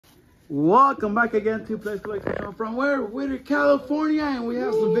Welcome back again to Playdays Collectibles. From where? We're in California, and we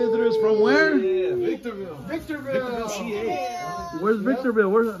have some visitors from where? Yeah, Victorville. Victorville, CA. Where's Victorville?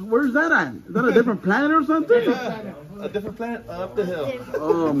 Where's that at? Is that a different planet or something? Yeah, a different planet up the hill.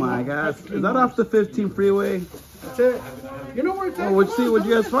 Oh my gosh. Is that off the 15 freeway? That's it. You know where it's at? Oh, let's see what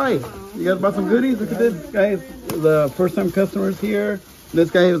you guys find. You guys bought some goodies? Look at this, guys. The first time customers here. This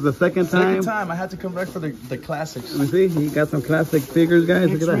guy was the second time. I had to come back for the classics. Let me see. He got some classic figures, guys.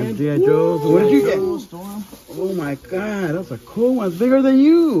 Look at that. G.I. Joe's. What did you get? Oh my God. That's a cool one. It's bigger than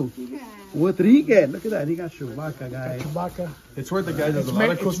you. What did he get? Look at that. He got Chewbacca, guys. Chewbacca. It's worth it, guys. There's a lot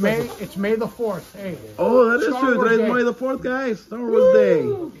of cool stuff. It's May the 4th. Hey. Oh, that is true. Today's May the 4th, guys. Star Wars Day.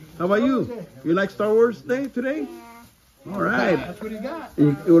 How about you? You like Star Wars Day today? All right. That's what he got.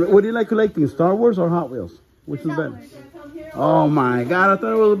 What do you like collecting? Star Wars or Hot Wheels? Which is better? Oh my God, I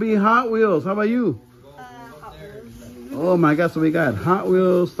thought it would be Hot Wheels. How about you? Hot Wheels. Oh my God, so we got Hot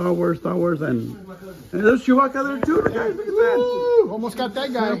Wheels, Star Wars, and there's Chewbacca there too. Guys, look at that. Woo! Almost got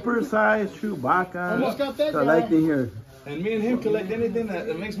that guy. Super size Chewbacca. Almost got that guy. Collecting here. And me and him collect anything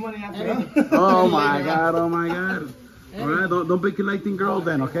that makes money after. Oh my God, oh my God. All right, don't be collecting girls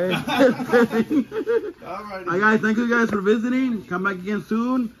then, okay? All right. Hi guys, thank you guys for visiting. Come back again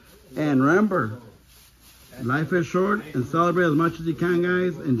soon. And remember, life is short and celebrate as much as you can,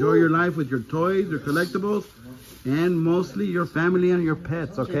 guys. Enjoy your life with your toys, your collectibles, and mostly your family and your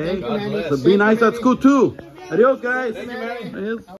pets, okay? God bless. So be nice at school too. Adios, guys. Thank you, Mary. Adios.